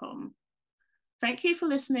adhdbabes.com. Thank you for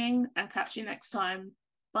listening and catch you next time.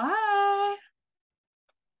 Bye!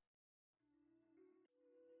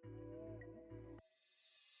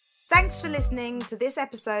 Thanks for listening to this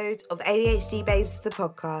episode of ADHD Babes, the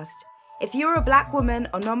podcast. If you're a Black woman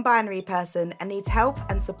or non-binary person and need help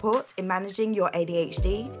and support in managing your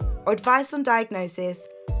ADHD or advice on diagnosis,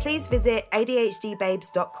 please visit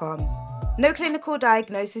adhdbabes.com. No clinical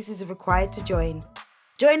diagnosis is required to join.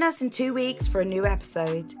 Join us in 2 weeks for a new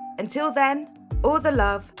episode. Until then, all the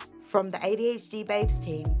love from the ADHD Babes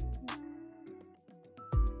team.